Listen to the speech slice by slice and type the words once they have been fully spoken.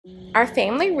Our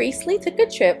family recently took a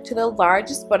trip to the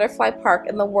largest butterfly park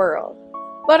in the world,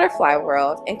 Butterfly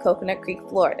World in Coconut Creek,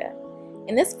 Florida.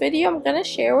 In this video, I'm going to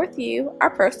share with you our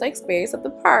personal experience of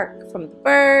the park, from the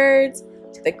birds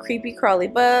to the creepy crawly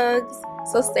bugs.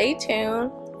 So stay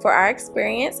tuned for our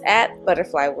experience at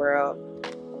Butterfly World.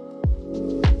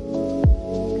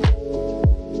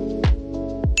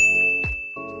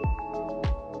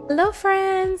 Hello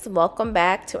friends, welcome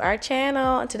back to our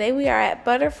channel. Today we are at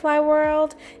Butterfly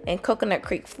World in Coconut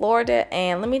Creek, Florida,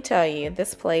 and let me tell you,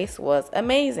 this place was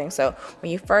amazing. So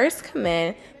when you first come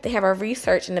in, they have a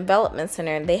research and development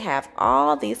center, and they have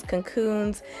all these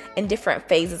cocoons in different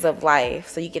phases of life,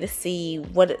 so you get to see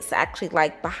what it's actually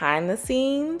like behind the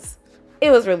scenes.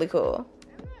 It was really cool.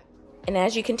 And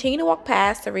as you continue to walk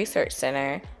past the research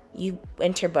center, you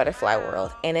enter Butterfly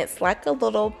World, and it's like a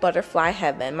little butterfly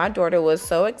heaven. My daughter was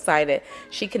so excited,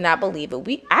 she could not believe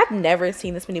it. I've never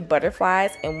seen this many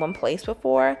butterflies in one place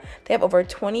before. They have over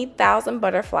 20,000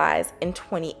 butterflies in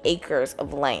 20 acres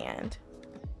of land.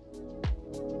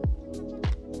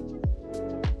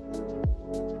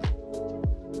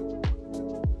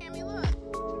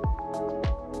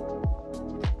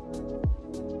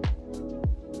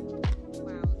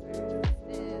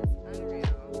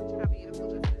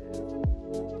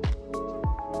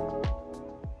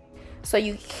 So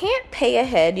you can't pay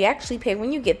ahead, you actually pay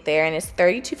when you get there, and it's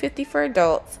 $32.50 for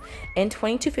adults and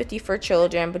 $22.50 for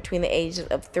children between the ages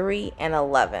of 3 and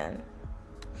 11.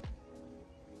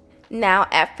 Now,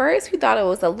 at first we thought it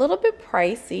was a little bit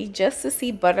pricey just to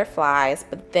see butterflies,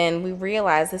 but then we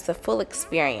realized it's a full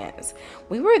experience.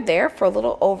 We were there for a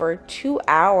little over 2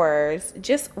 hours,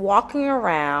 just walking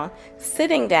around,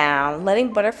 sitting down,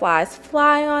 letting butterflies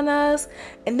fly on us,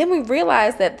 and then we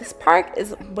realized that this park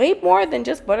is way more than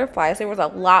just butterflies. There was a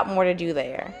lot more to do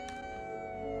there.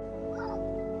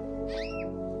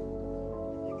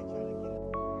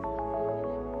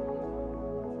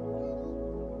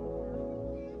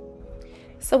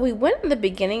 So we went in the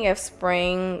beginning of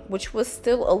spring, which was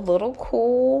still a little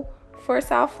cool for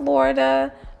South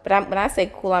Florida. But when I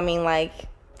say cool, I mean like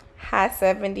high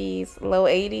 70s, low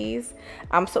 80s.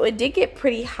 So it did get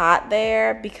pretty hot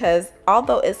there because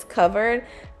although it's covered,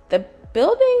 the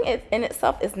building in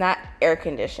itself is not air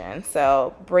conditioned.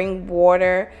 So bring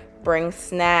water, bring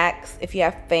snacks. If you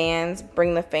have fans,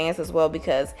 bring the fans as well,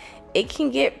 because it can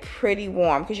get pretty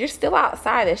warm because you're still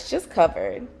outside. It's just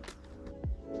covered.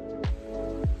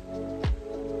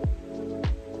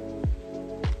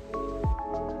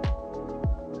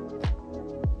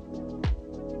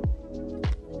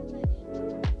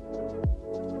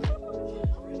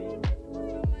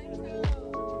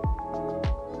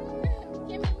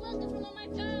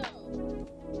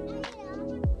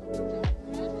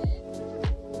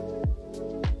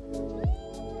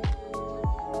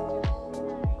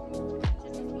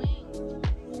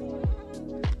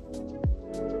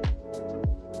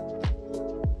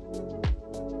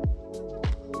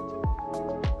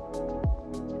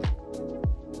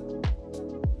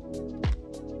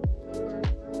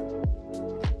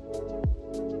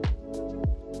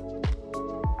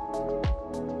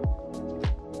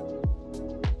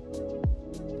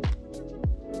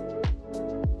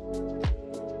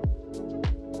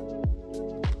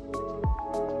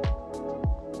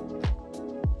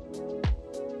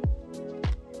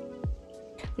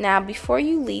 Now, before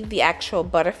you leave the actual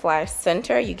butterfly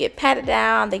center, you get patted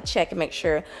down, they check and make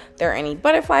sure there are any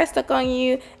butterflies stuck on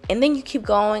you, and then you keep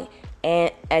going,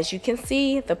 and as you can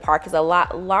see, the park is a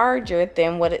lot larger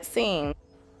than what it seems.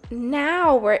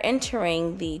 Now we're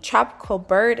entering the tropical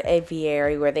bird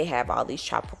aviary, where they have all these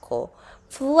tropical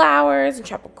flowers and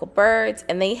tropical birds,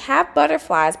 and they have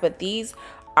butterflies, but these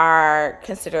are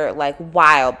considered like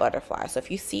wild butterflies. So if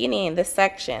you see any in this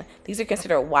section, these are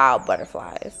considered wild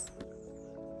butterflies.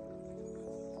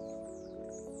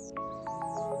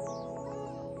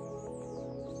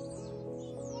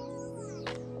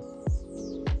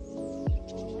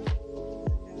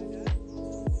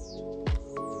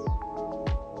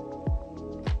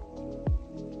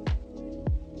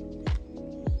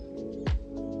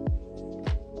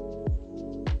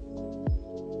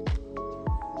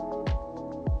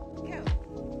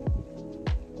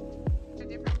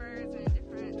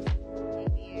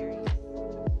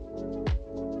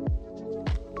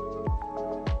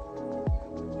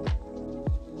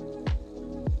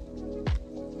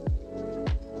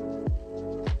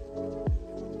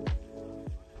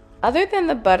 Other than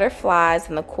the butterflies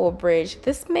and the cool bridge,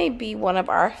 this may be one of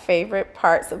our favorite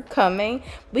parts of coming.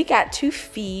 We got to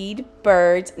feed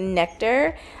birds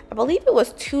nectar. I believe it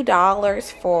was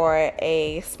 $2 for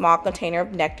a small container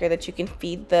of nectar that you can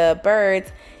feed the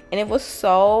birds. and it was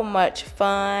so much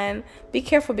fun. Be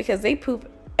careful because they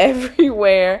poop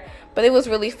everywhere, but it was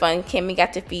really fun. Kimmy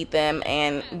got to feed them,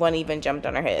 and one even jumped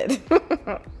on her head.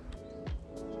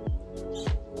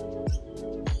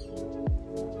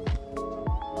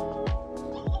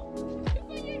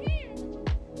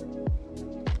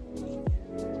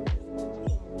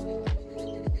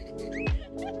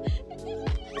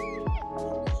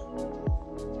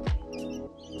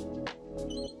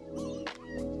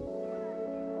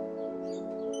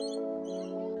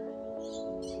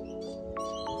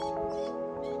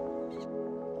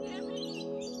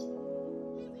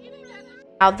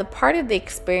 Now, the part of the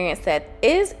experience that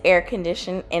is air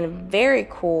conditioned and very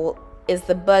cool is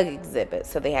the bug exhibit.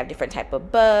 So they have different type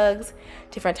of bugs,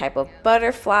 different type of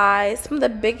butterflies. Some of the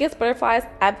biggest butterflies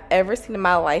I've ever seen in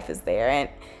my life is there, and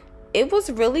it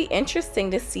was really interesting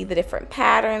to see the different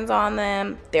patterns on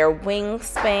them, their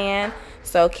wingspan.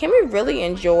 So Kimmy really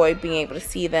enjoyed being able to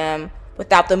see them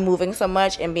without them moving so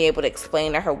much and be able to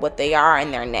explain to her what they are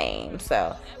and their name.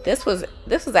 So this was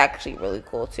actually really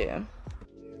cool too.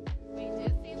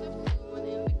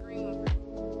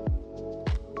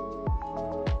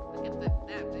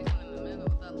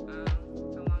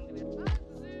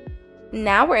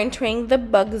 Now we're entering the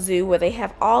bug zoo, where they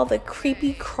have all the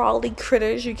creepy crawly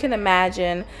critters you can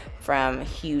imagine, from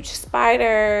huge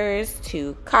spiders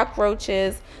to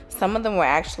cockroaches. Some of them were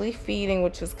actually feeding,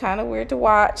 which was kind of weird to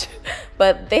watch,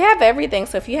 but they have everything.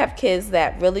 So if you have kids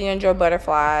that really enjoy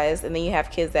butterflies, and then you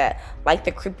have kids that like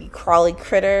the creepy crawly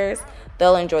critters,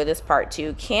 they'll enjoy this part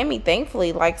too. Cammie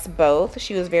thankfully likes both.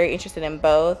 She was very interested in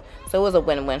both, so it was a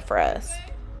win-win for us.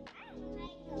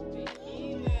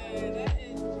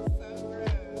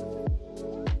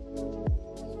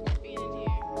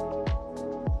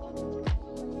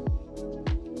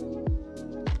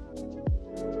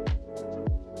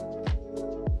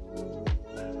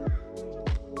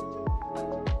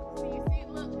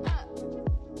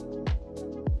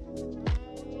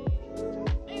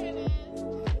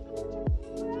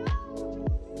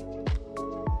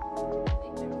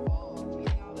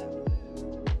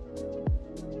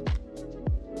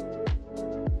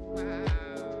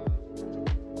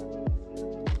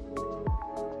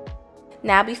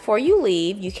 Now, before you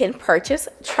leave, you can purchase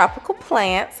tropical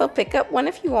plants, so pick up one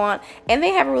if you want. And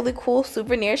they have a really cool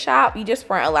souvenir shop. You just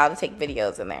weren't allowed to take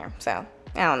videos in there, so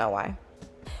I don't know why.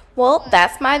 Well,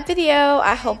 that's my video.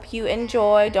 I hope you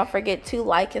enjoyed. Don't forget to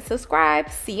like and subscribe.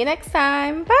 See you next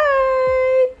time. Bye.